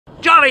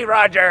Jolly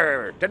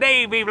Roger!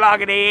 Today we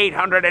vlog day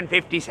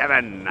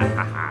 857.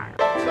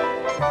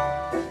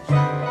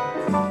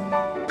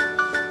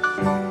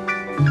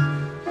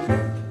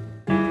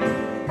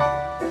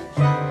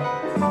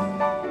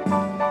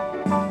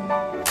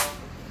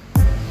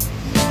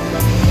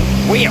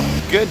 Well,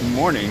 good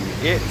morning.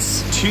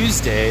 It's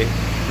Tuesday,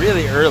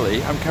 really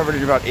early. I'm covered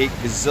in about 8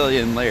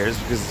 gazillion layers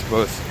because it's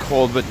both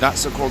cold but not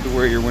so cold to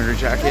wear your winter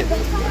jacket,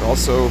 but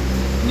also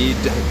need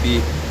to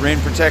be rain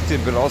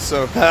protected, but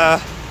also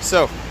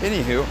so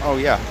anywho, oh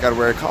yeah, gotta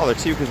wear a collar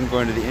too because I'm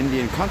going to the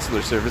Indian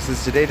Consular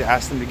Services today to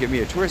ask them to give me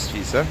a tourist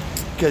visa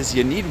because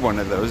you need one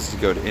of those to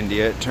go to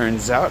India, it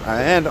turns out.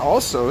 And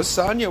also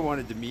Sonia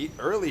wanted to meet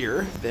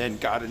earlier than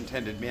God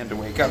intended man to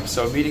wake up,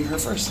 so I'm meeting her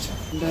first.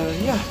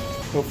 And yeah,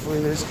 hopefully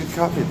there's good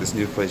coffee at this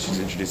new place she's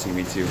introducing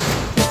me to.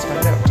 Let's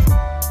find out.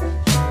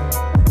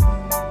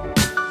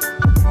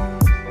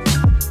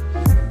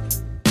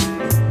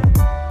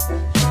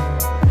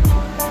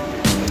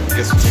 I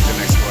guess we'll take the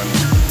next one.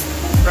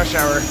 Rush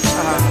hour.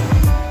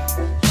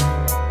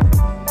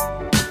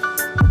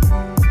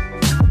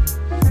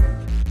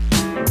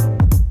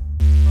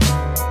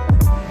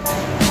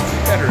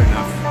 Better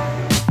enough.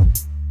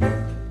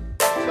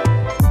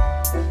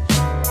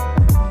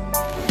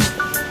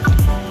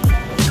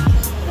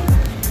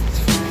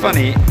 It's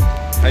funny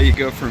how you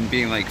go from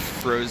being like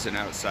frozen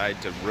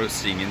outside to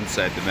roasting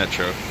inside the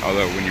metro.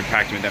 Although when you're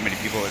packed with that many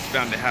people, it's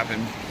bound to happen.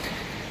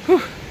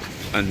 Whew.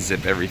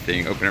 Unzip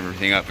everything, open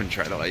everything up, and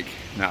try to like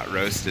not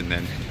roast and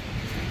then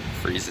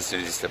freeze as soon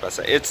as you step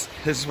outside. This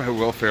is why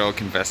Will Ferrell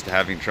confessed to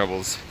having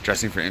troubles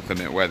dressing for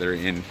inclement weather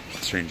in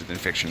Stranger Than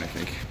Fiction, I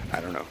think. I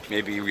don't know.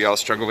 Maybe we all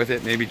struggle with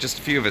it. Maybe just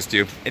a few of us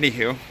do.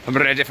 Anywho, I'm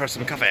ready for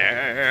some coffee.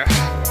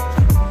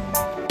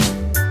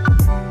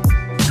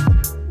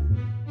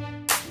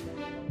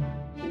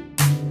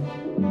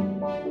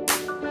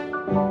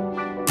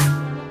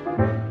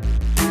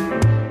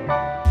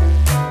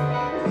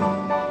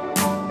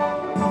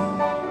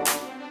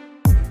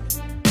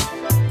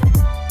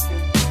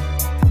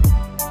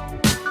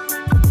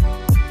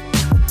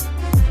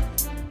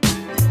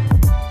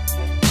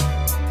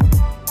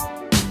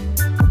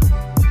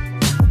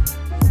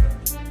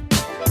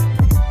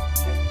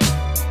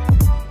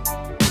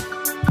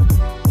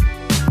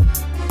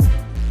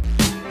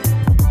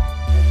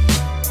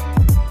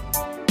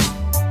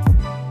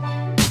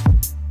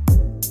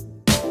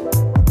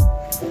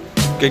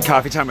 Good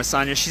coffee time with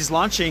Sonia. She's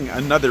launching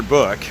another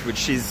book, which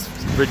she's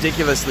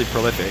ridiculously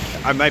prolific.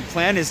 My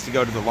plan is to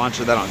go to the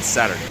launch of that on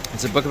Saturday.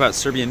 It's a book about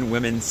Serbian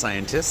women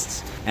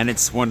scientists, and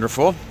it's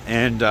wonderful.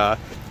 And I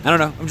don't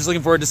know, I'm just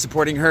looking forward to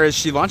supporting her as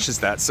she launches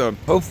that. So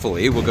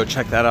hopefully we'll go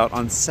check that out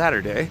on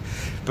Saturday.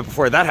 But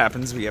before that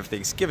happens, we have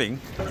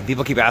Thanksgiving. And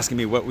people keep asking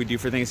me what we do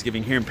for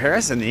Thanksgiving here in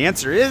Paris, and the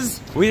answer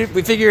is we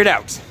figure it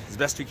out as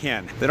best we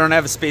can. They don't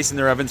have a space in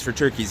their ovens for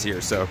turkeys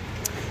here, so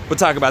we'll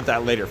talk about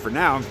that later. For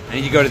now, I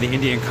need to go to the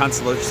Indian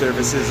Consulate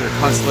Services or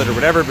consulate or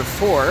whatever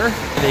before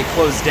they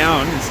close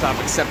down and stop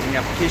accepting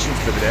applications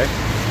for the day,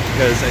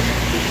 because I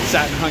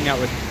sat and hung out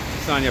with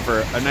Sonia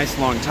for a nice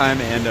long time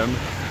and I'm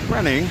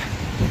running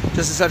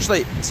just as such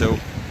late. So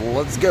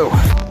let's go.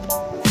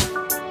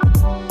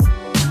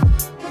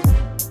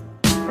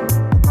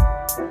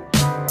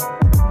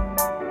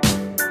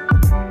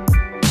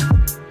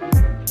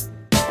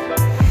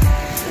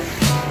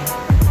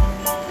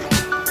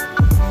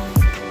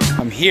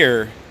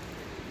 Here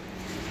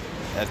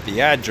at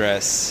the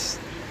address,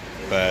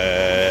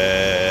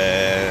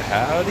 but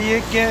how do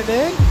you get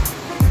in?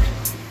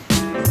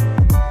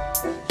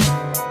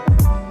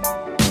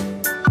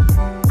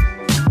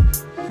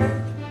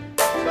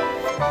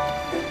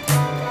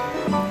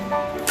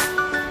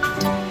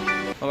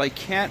 Well, I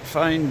can't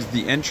find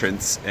the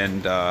entrance,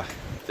 and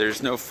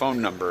there's no phone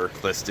number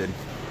listed.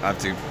 I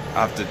can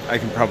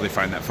probably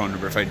find that phone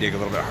number if I dig a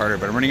little bit harder,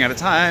 but I'm running out of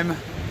time.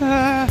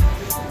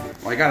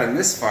 Well, I got in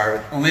this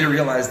far, only to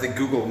realize that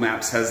Google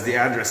Maps has the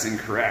address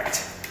incorrect.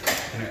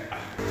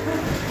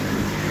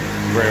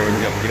 Where I wouldn't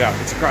be able to get out.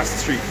 It's across the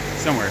street,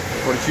 somewhere.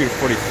 42 to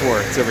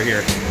 44, it's over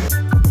here.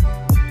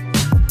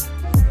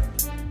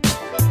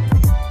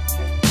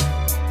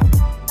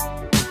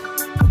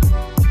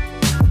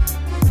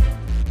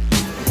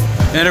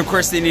 And of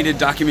course they needed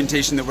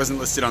documentation that wasn't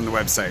listed on the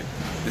website.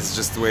 It's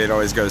just the way it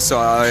always goes. So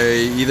I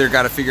either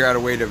got to figure out a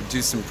way to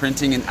do some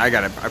printing, and I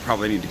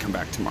probably need to come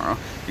back tomorrow.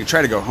 You can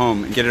try to go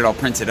home and get it all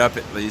printed up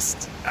at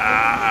least. But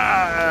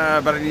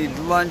I need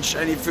lunch,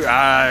 I need food.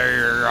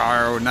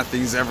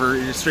 Nothing's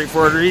ever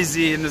straightforward or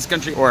easy in this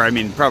country. Or I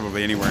mean,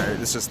 probably anywhere.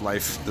 It's just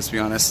life, let's be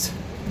honest.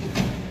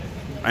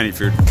 I need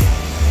food.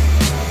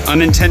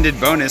 Unintended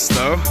bonus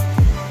though.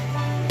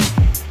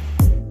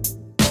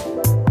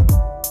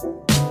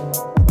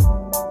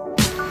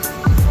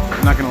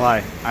 I'm not gonna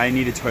lie, I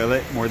need a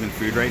toilet more than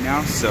food right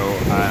now, so,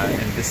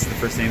 and this is the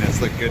first thing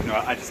that's looked good. No,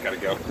 I just gotta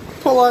go.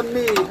 Pull on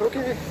me,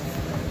 okay.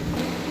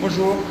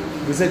 Bonjour,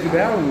 vous êtes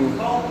ouvert ou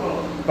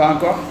pas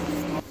encore?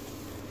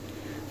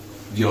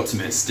 The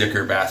ultimate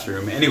sticker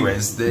bathroom.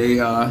 Anyways, they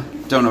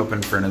don't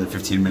open for another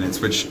 15 minutes,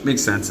 which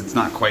makes sense. It's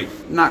not quite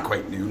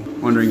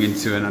noon. Wandering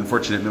into an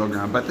unfortunate middle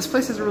ground, but this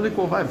place has a really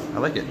cool vibe. I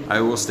like it. I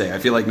will stay. I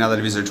feel like now that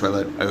I've used their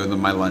toilet, I owe them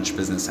my lunch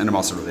business, and I'm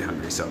also really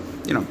hungry, so,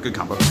 you know, good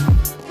combo.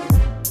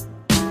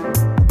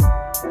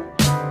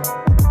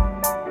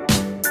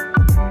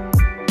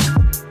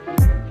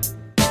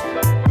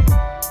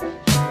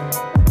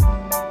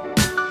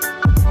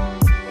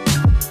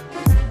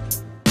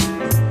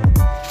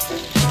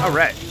 All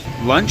right,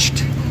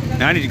 lunched.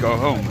 Now I need to go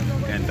home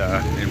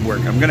and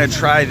work. I'm gonna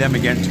try them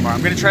again tomorrow.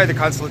 I'm gonna try the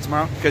Consulates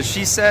tomorrow because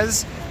she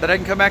says that I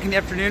can come back in the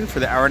afternoon for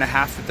the hour and a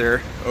half that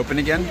they're open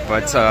again.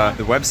 But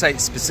the website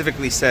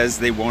specifically says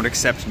they won't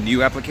accept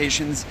new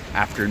applications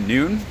after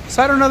noon.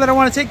 So I don't know that I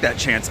want to take that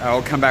chance.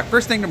 I'll come back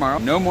first thing tomorrow.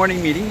 No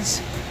morning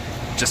meetings.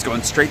 Just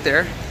going straight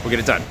there. We'll get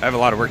it done. I have a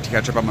lot of work to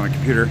catch up on my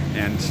computer,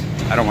 and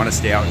I don't want to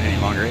stay out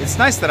any longer. It's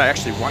nice that I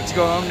actually want to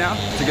go home now.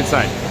 It's a good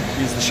sign. It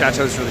means the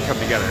chateau's really come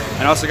together.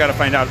 And I also got to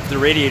find out if the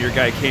radiator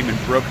guy came and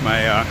broke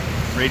my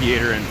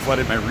radiator and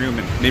flooded my room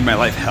and made my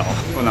life hell.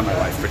 Well, not my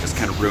life, but just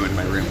kind of ruined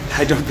my room.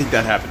 I don't think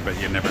that happened, but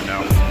you never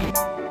know.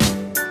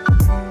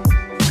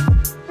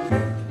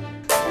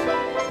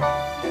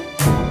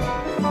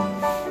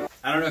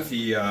 I don't know if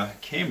he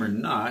came or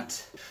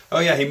not. Oh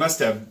yeah, he must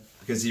have,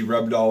 because he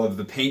rubbed all of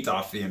the paint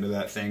off the end of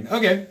that thing.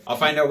 Okay, I'll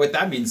find out what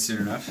that means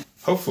soon enough.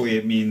 Hopefully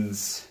it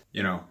means,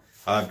 you know,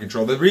 I'll have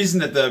control. The reason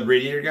that the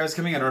radiator guy was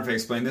coming, I don't know if I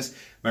explained this,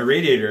 my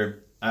radiator,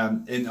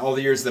 in all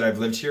the years that I've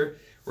lived here,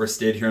 or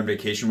stayed here on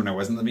vacation when I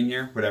wasn't living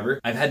here,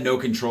 whatever, I've had no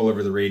control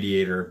over the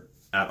radiator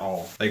at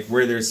all. Like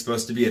where there's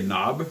supposed to be a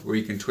knob where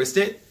you can twist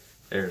it,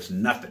 there's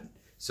nothing.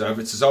 So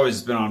it's just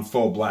always been on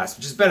full blast,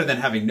 which is better than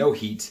having no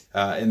heat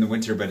in the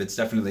winter, but it's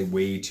definitely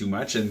way too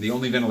much. And the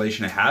only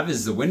ventilation I have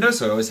is the window,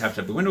 so I always have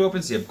to have the window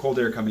open so you have cold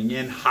air coming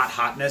in,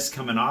 hotness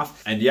coming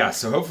off. And yeah,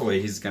 so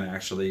hopefully he's gonna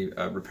actually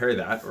repair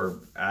that or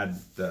add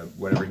the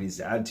whatever he needs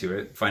to add to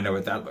it. Find out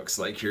what that looks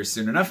like here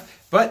soon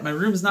enough. But my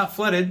room's not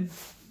flooded,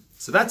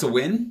 so that's a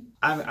win.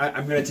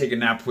 I'm gonna take a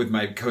nap with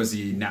my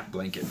cozy nap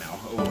blanket now.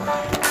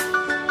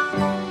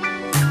 Oh.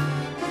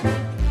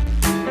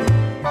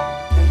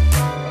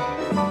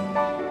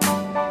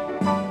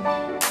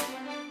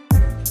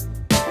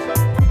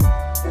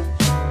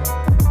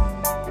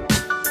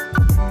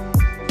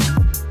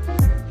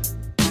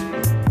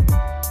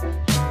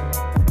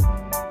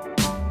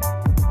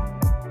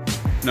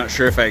 Not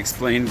sure if I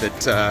explained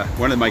that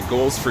one of my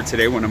goals for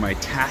today, one of my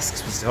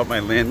tasks, was to help my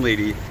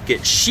landlady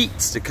get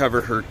sheets to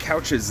cover her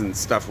couches and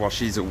stuff while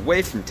she's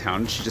away from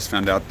town. She just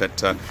found out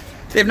that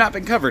they've not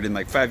been covered in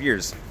like 5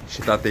 years.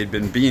 She thought they'd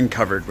been being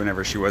covered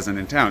whenever she wasn't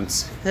in town.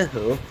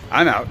 So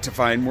I'm out to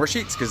find more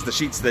sheets because the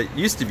sheets that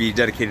used to be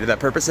dedicated to that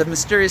purpose have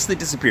mysteriously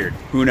disappeared.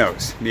 Who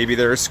knows? Maybe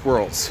there are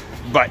squirrels.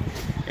 But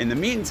in the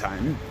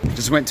meantime,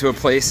 just went to a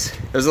place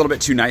that was a little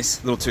bit too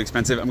nice, a little too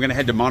expensive. I'm gonna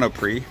head to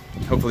Monoprix,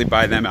 hopefully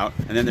buy them out.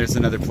 And then there's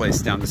another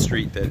place down the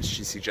street that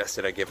she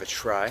suggested I give a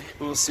try.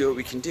 We'll see what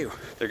we can do.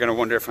 They're gonna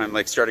wonder if I'm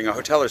like starting a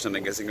hotel or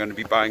something because I'm gonna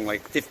be buying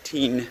like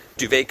 15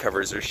 duvet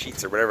covers or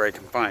sheets or whatever I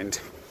can find.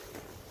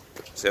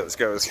 See how this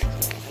goes.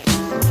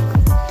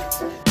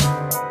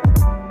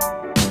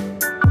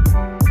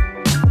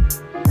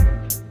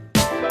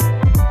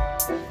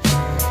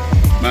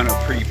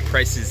 Monoprix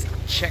prices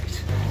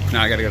checked.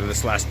 Now I gotta go to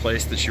this last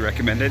place that she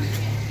recommended.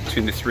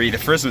 Between the three, the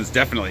first one's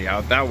definitely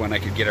out. That one I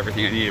could get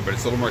everything I needed, but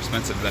it's a little more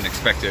expensive than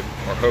expected,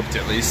 or hoped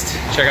at least.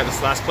 Check out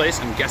this last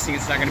place. I'm guessing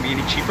it's not gonna be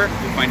any cheaper.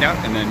 We'll find out,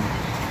 and then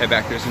head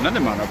back. There's another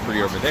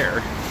Monoprix over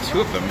there. Two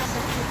of them.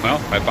 Well,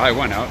 if I buy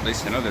one out, at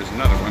least I know there's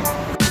another one.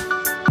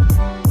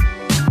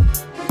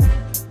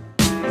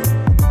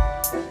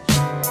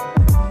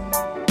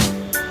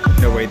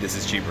 No way this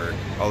is cheaper,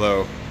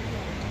 although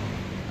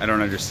I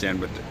don't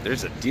understand, but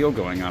there's a deal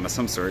going on of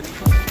some sort.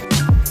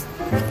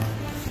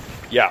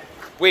 Yeah,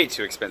 way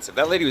too expensive.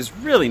 That lady was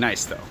really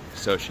nice though.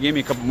 So she gave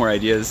me a couple more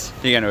ideas.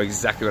 I think I know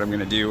exactly what I'm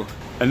gonna do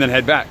and then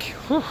head back.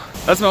 Whew.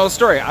 That's my whole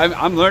story.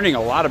 I'm learning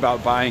a lot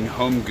about buying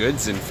home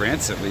goods in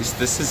France, at least.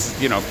 This is,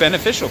 you know,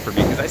 beneficial for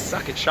me because I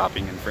suck at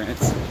shopping in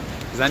France.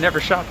 Because I never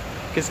shop.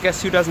 Because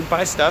guess who doesn't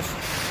buy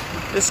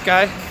stuff? This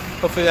guy.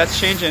 Hopefully that's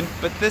changing.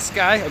 But this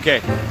guy, okay,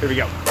 here we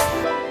go.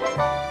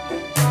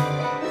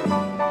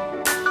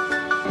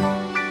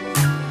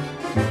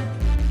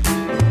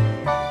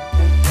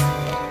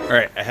 All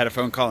right, I had a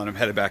phone call and I'm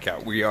headed back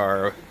out. We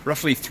are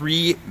roughly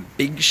 3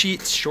 big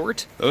sheets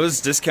short.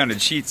 Those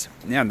discounted sheets,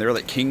 man, they're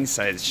like king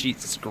size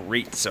sheets. It's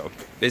great. So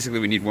basically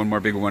we need 1 more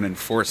big one and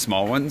 4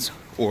 small ones,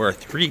 or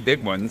 3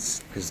 big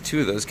ones, because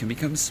 2 of those can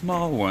become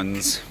small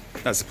ones.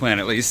 That's the plan,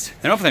 at least.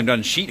 And hopefully I'm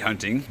done sheet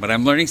hunting, but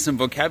I'm learning some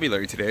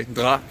vocabulary today.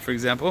 Drap, for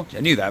example. I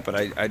knew that, but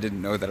I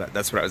didn't know that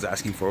that's what I was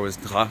asking for, was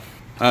drap.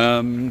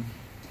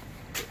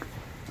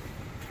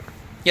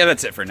 Yeah,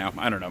 that's it for now.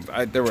 I don't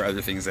know. There were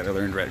other things that I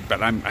learned,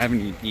 but I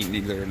haven't eaten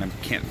either, and I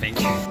can't think.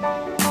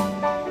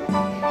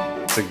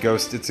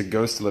 It's a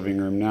ghost living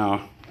room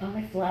now. All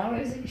my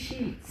flowers and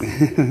sheets.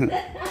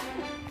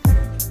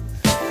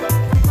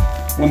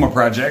 One more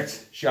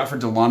project. She offered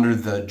to launder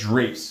the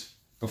drapes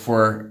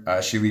before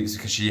she leaves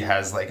because she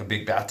has like a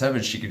big bathtub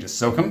and she can just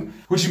soak them,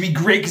 which would be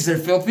great because they're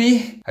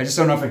filthy. I just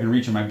don't know if I can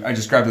reach them. I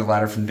just grabbed the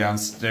ladder from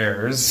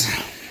downstairs.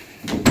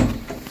 I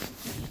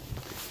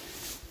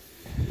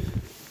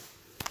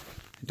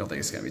don't think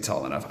it's gonna be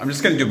tall enough. I'm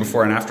just gonna do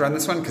before and after on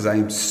this one because I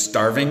am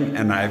starving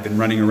and I've been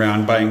running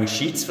around buying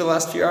sheets for the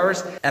last few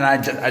hours and I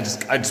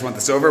just want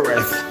this over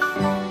with.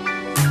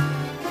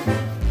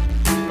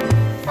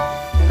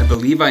 I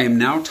believe I am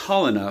now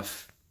tall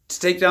enough to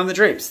take down the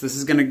drapes.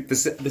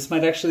 This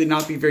might actually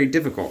not be very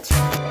difficult.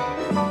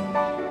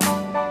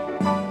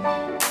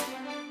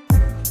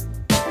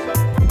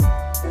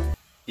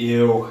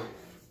 Ew.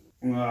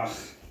 Ugh.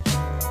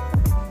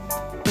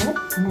 Yep,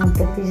 I'm gonna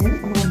put these in.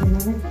 I'm gonna do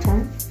another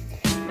time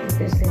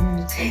because they're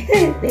gonna take.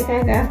 They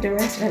gotta go after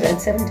rest about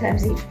 7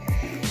 times each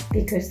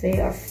because they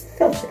are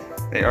filthy.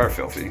 They are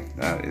filthy.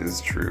 That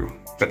is true.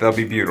 But they'll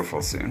be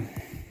beautiful soon.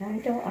 I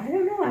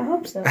don't know. I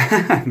hope so.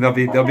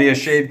 they'll be a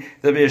shade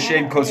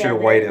closer to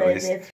white at least.